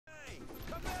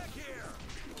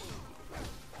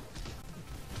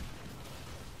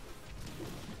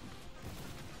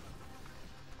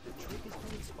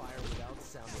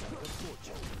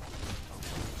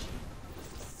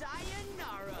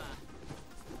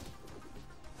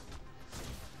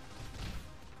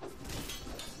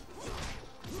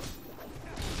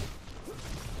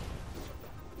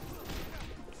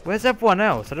Where's everyone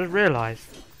else? I just realised.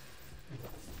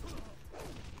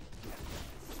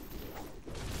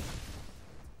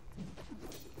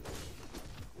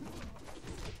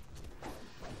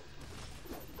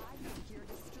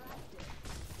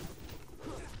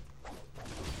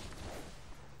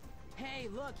 Hey,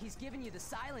 look, he's giving you the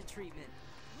silent treatment.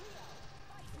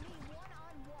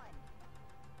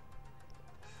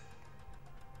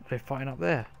 Are they fighting up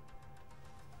there?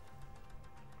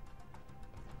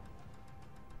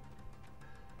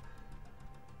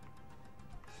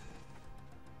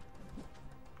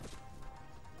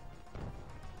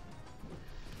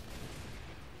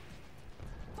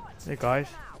 Hey guys.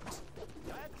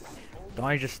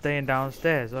 Donnie's just staying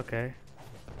downstairs, okay.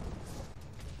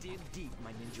 Dig deep,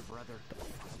 my ninja brother.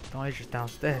 Donnie's just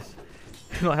downstairs.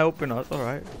 He's not helping us,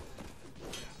 alright.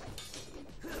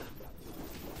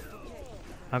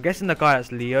 I'm guessing the guy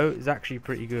that's Leo is actually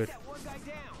pretty good.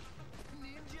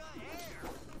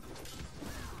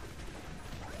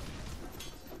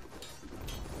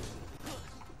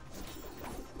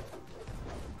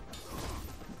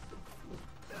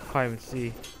 Can't even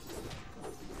see.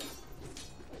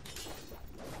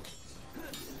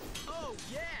 Oh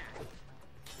yeah.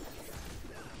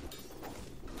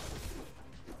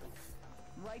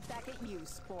 Right back at you,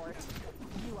 sport.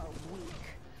 You are weak.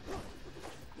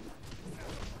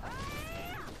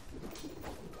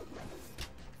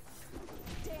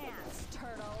 Dance,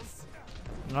 turtles.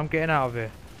 I'm getting out of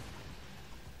here.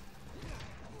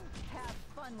 Have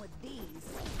fun with these.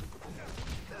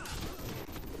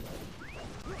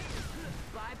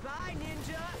 Bye-bye,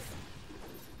 ninja.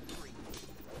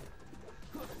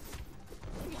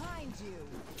 Behind you.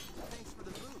 Thanks for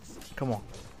the boost. Come on.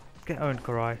 Get owned,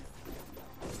 Karai.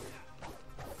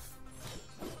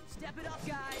 Step it up,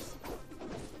 guys.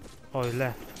 Oh, he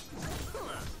left.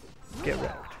 Get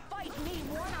wrecked. Fight me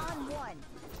one-on-one.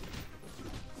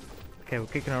 Okay, we're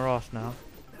kicking her ass now.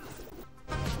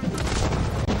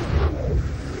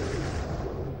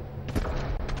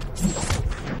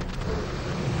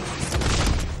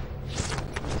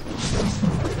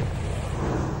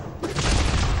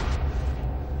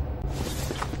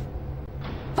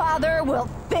 Father will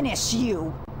finish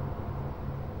you.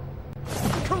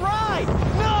 Karai!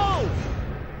 No!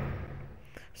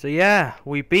 So yeah,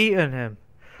 we beaten him.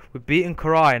 We've beaten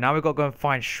Karai. Now we've got to go and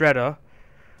find Shredder.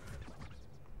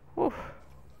 Whew.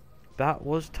 That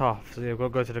was tough. So yeah, we've got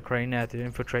to go to the crane there to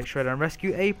infiltrate Shredder and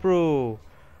rescue April.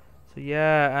 So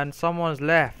yeah, and someone's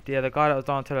left. Yeah, the guy that was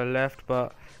down to the left,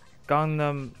 but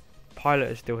Gundam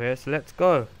Pilot is still here. So let's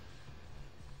go.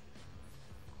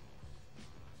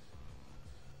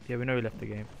 Yeah, we know he left the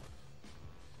game.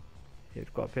 Yeah,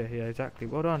 we've got up here. Yeah, exactly.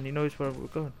 Well done. He knows where we're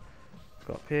going.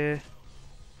 Got up here.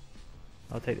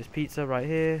 I'll take this pizza right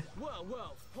here. Whoa,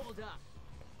 whoa, hold up.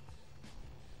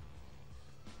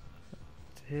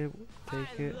 Here, we'll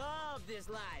take it. Love this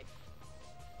life.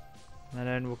 And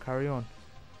then we'll carry on.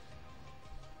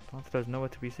 There's nowhere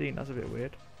to be seen. That's a bit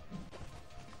weird.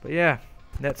 But yeah,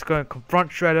 let's go and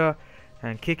confront Shredder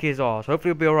and kick his ass.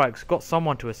 Hopefully we'll be alright, because we've got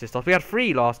someone to assist us. We had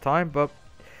 3 last time, but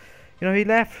you know, he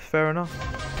left. Fair enough.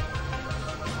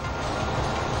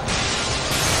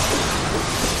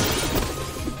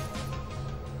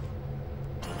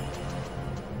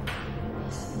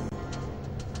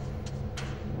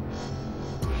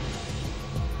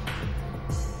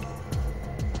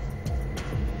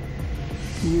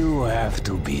 You have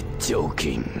to be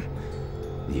joking.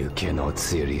 You cannot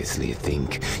seriously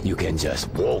think you can just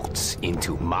waltz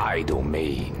into my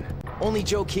domain. Only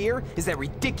joke here is that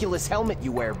ridiculous helmet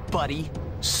you wear, buddy.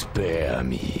 Spare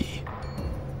me.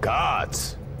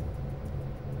 Gods!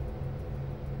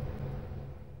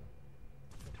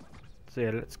 So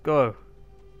yeah, let's go.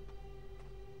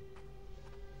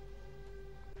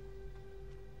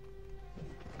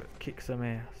 Kick some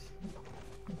ass.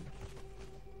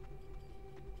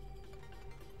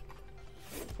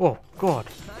 Oh God!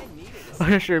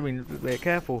 I should have been a bit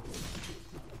careful.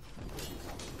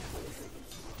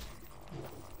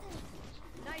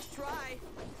 Nice try.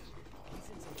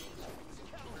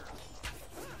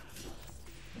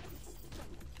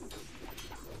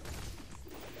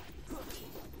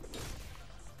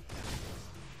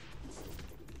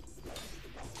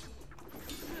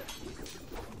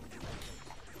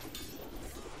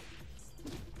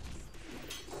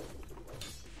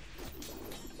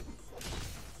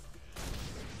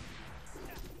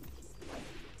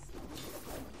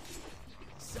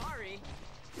 Sorry.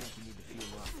 Think you need to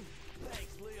fuel up.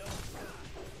 Thanks, Leo.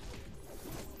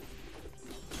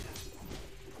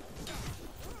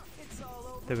 It's all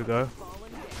over. There we go.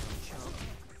 Fallen down, chump.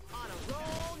 On a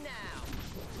roll now.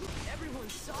 Everyone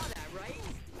saw that, right?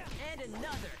 And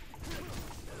another.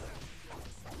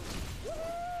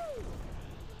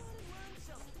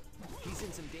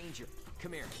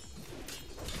 Come here.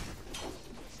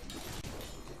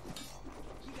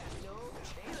 You got no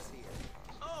chance here.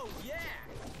 Oh yeah.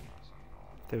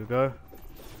 There we go.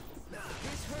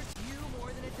 This hurts you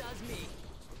more than it does me.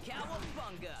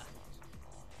 Cowabunga.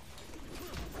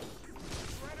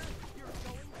 Shredder, you're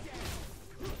going down.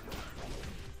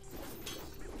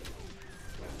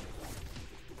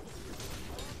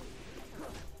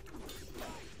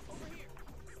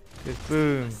 Good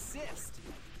boom. Assist.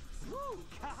 Woo,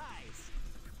 guys.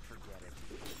 Forget it.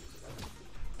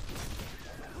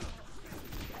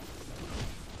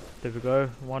 There we go.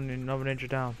 Another ninja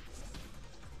down.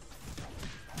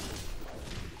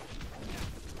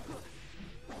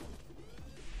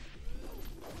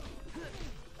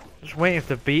 Just waiting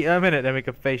for the beat a minute, then we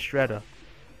can face Shredder.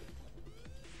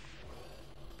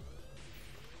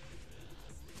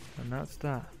 And that's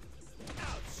that.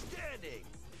 Outstanding.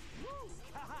 Woo,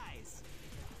 guys.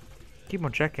 Keep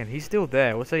on checking. He's still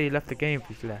there. We'll say he left the game if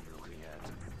he's left.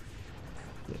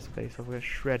 Let's face off with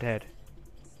Shredhead.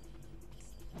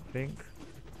 I think.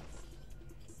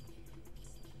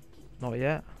 Not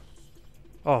yet.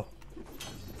 Oh.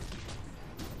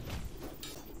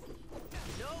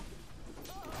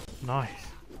 Nice.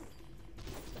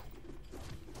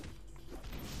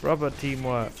 Rubber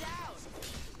teamwork.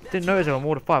 Didn't notice I was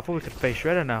more than 5. I thought we could face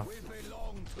Shredder now.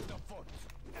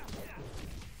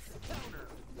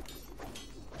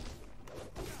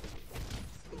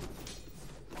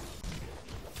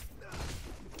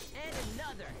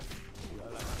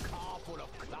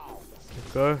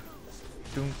 Let's go.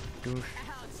 Doom, doom,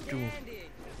 doom.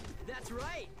 That's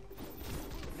right.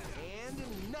 And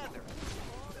another.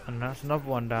 And that's another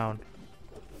one down.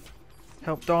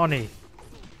 Help Donnie.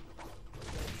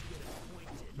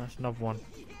 That's another one.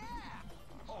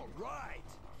 All right.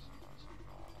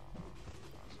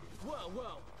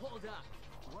 Whoa, hold up.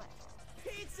 What?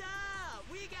 Pizza!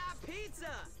 We got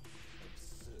pizza.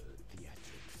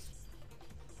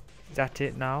 Is that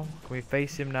it now? Can we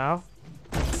face him now?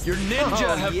 Your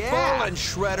ninja have fallen,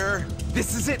 Shredder.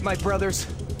 This is it, my brothers.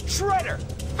 Shredder,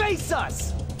 face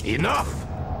us! Enough!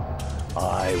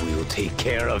 I will take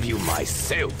care of you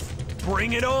myself.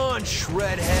 Bring it on,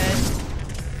 Shredhead.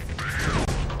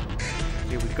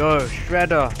 Here we go,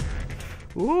 Shredder.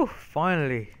 Ooh,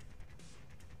 finally.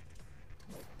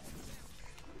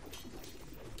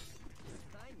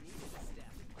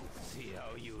 See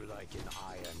how you like an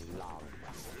iron lung.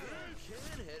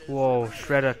 Whoa,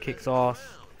 Shredder kicks ass.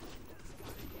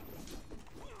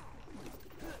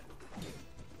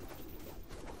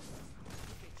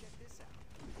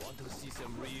 Want to see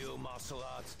some real martial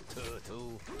arts,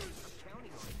 turtle?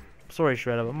 Sorry,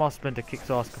 Shredder, but my Splinter kicks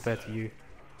ass compared to you.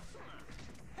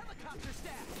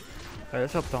 Hey,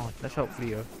 let's help Don. Let's help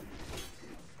Leo.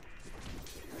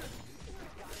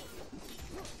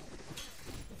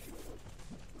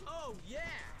 Oh yeah!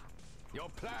 Your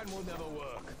plan will never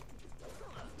work.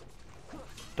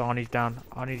 Donnie's down.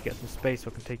 I need to get some space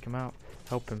so I can take him out.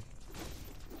 Help him.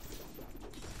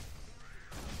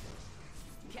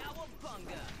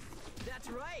 Cowabunga! That's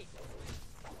right!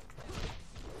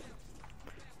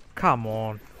 Come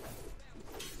on.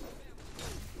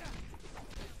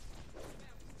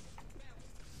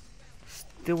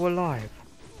 Still alive.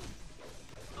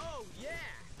 Oh yeah!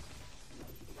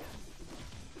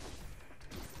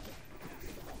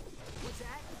 What's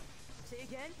that? Say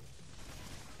again?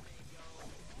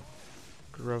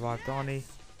 Could revive Donnie.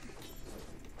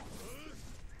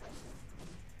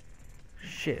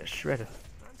 Shit, Shredder.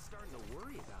 I'm starting to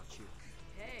worry about you.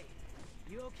 Hey,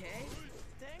 you okay?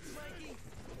 Thanks, Mikey.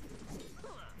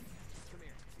 Come on. Come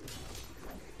here.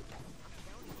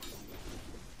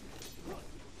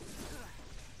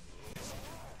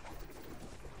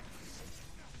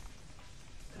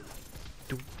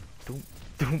 Doom, doom,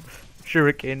 doom.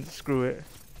 Shuriken, screw it.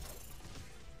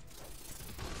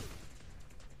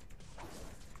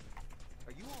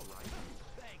 Are you alright?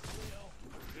 Thanks, Will.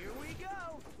 Here we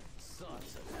go. Such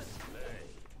a display.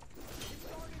 It's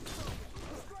going in trouble.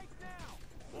 Strike now.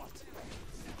 What?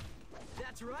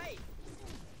 That's right.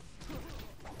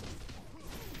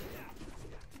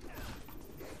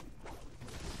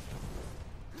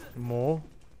 More?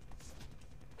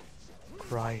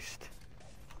 Christ.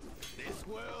 This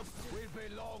world will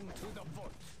belong to the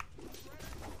foot.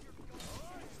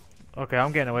 Okay,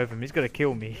 I'm getting away from him. He's gonna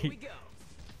kill Here we me. go.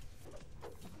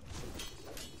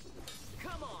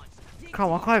 Come on. dig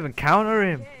Come on, I can't even counter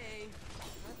him. Okay.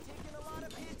 I'm taking a lot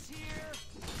of hits here.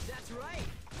 That's right.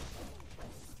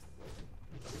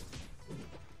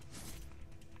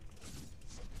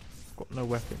 Got no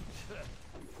weapons.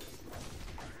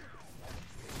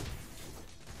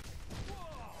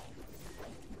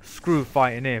 Screw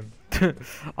fighting him.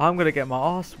 I'm gonna get my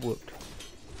ass whooped.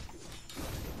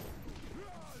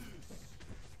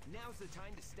 Now's the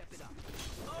time to step it up.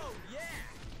 Oh yeah!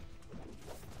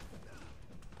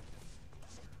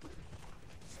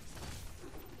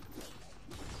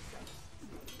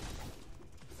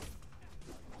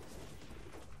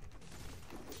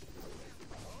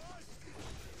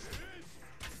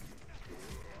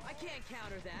 I can't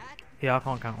counter that. Yeah, I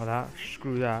can't counter that.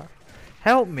 Screw that.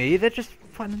 Help me, they're just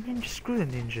fighting ninjas. Screw the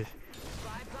ninjas.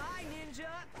 Bye bye, ninja.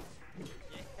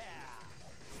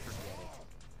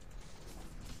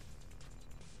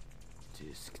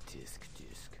 Disc.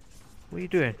 What are you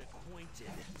doing?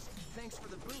 Thanks for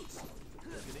the boost.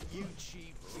 Looking at you,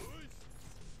 Chief.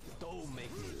 Don't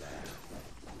make me laugh.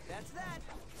 That's that.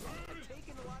 I'm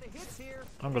taking a lot of hits here.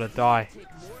 I'm gonna die.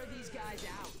 Take more of these guys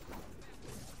out.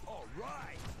 All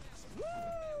right. Woo!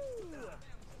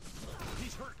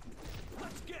 He's hurt.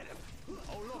 Let's get him.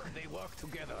 Oh look, they work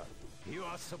together. You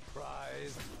are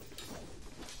surprised.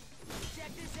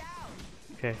 Check this out.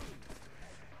 Okay.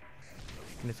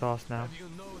 Kicking his ass now. You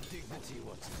know dignity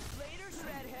what's Later,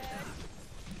 Shredhead.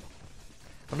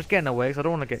 I'm just getting away because I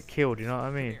don't want to get killed, you know what I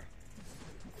mean?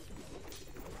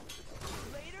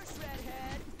 Later,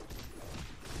 Shredhead.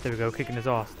 There we go, kicking his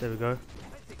ass. There we go.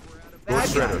 Lord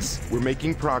Shredders, we're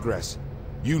making progress.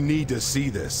 You need to see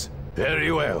this.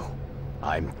 very well.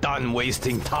 I'm done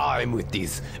wasting time with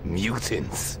these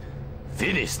mutants.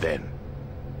 Finish them.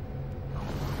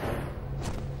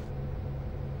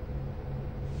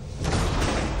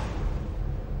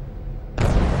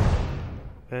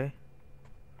 Okay.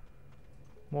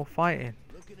 More fighting.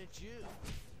 Looking at you.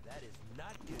 That is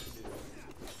not good news.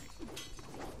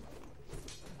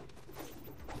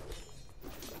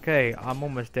 Okay, I'm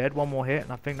almost dead. One more hit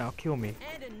and I think that'll kill me.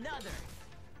 And another.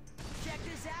 Check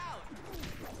this out.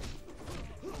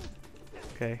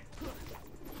 Okay.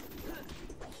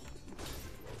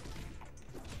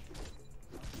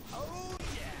 Oh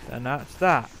yeah. And that's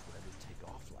that. Take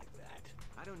off like that.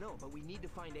 I don't know, but we need to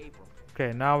find April.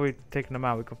 Okay, now we've taken them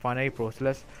out. We can find April. So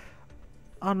let's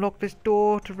unlock this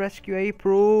door to rescue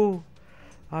April.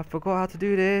 I forgot how to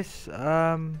do this. Too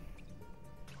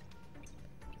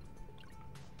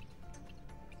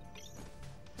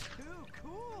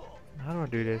cool. How do I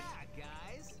do this? Yeah,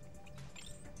 guys.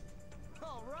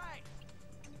 All right.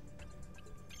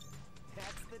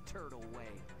 That's the turtle way.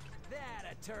 That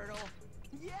a turtle.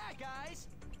 Yeah, guys.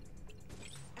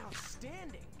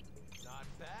 Outstanding. Not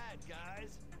bad,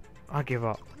 guys. I give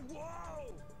up.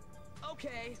 Whoa.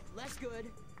 Okay, less good.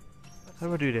 How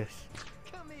do I do this?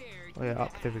 Come here. Oh yeah,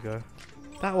 up. There we go.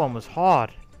 That one was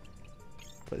hard.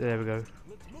 But there we go.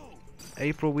 Let's move.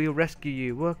 April, we'll rescue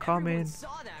you. We're coming. Everyone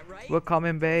saw that, right? We're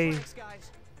coming, babe. Thanks,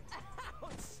 guys.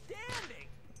 Outstanding.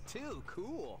 Too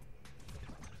cool.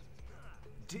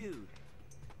 Dude.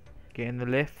 Get in the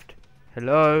lift.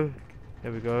 Hello.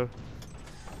 There we go.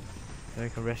 Then we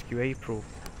can rescue April.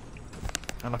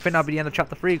 And I think that'll be the end of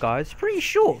chapter 3, guys. Pretty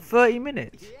short, 30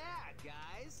 minutes. Yeah,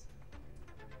 guys.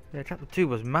 Yeah, chapter 2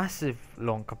 was massive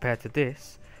long compared to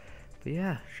this. But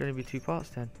yeah, should only be 2 parts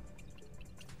then.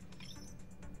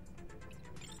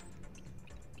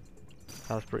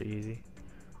 That was pretty easy.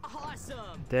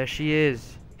 Awesome. There she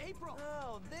is. April.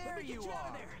 Oh, there you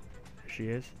are. There she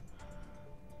is.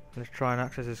 Let's try and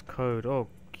access this code. Oh,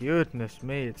 goodness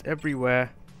me. It's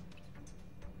everywhere.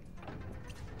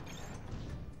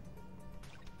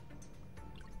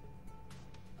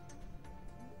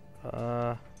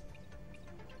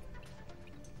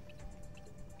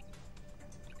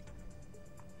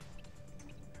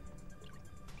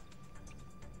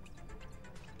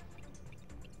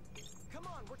 Come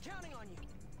on, we're counting on you.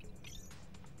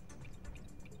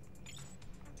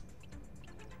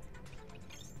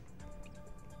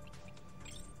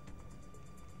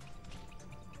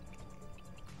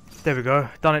 There we go.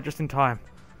 Done it just in time.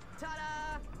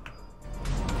 Ta-da!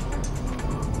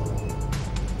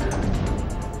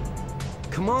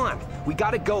 Come on, we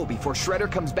gotta go before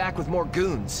Shredder comes back with more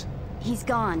goons. He's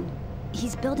gone.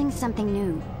 He's building something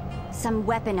new. Some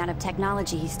weapon out of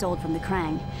technology he stole from the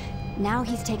Krang. Now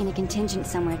he's taken a contingent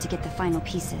somewhere to get the final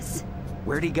pieces.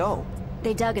 Where'd he go?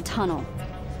 They dug a tunnel.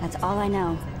 That's all I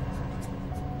know.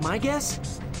 My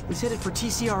guess? He's headed for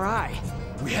TCRI.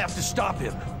 We have to stop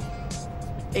him.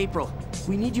 April,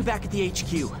 we need you back at the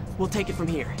HQ. We'll take it from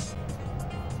here.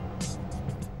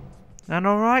 And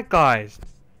alright, guys.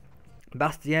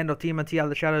 That's the end of TMNT Out of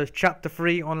the Shadows Chapter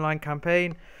 3 online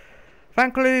campaign.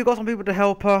 Thankfully, we got some people to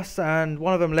help us, and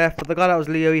one of them left, but the guy that was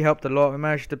Leo, he helped a lot. We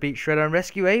managed to beat Shredder and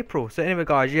rescue April. So anyway,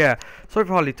 guys, yeah, sorry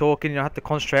for hardly talking. You know, I had to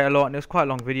concentrate a lot, and it was quite a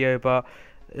long video, but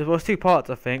It was 2 parts,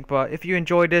 I think, but if you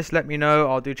enjoyed this, let me know.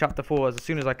 I'll do chapter 4 as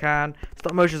soon as I can.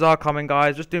 Stop motions are coming,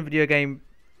 guys. Just doing video game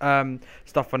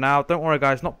stuff for now. Don't worry,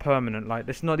 guys. Not permanent. Like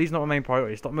these are not my main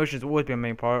priority. Stop motions will always be a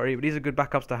main priority, but these are good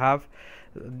backups to have.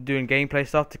 Doing gameplay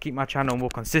stuff to keep my channel more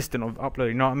consistent of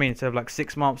uploading. You know what I mean? Instead of like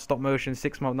 6 months stop motion,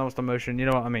 6 months no stop motion. You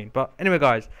know what I mean? But anyway,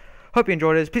 guys. Hope you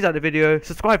enjoyed this. Please like the video,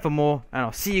 subscribe for more, and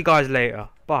I'll see you guys later.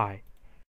 Bye.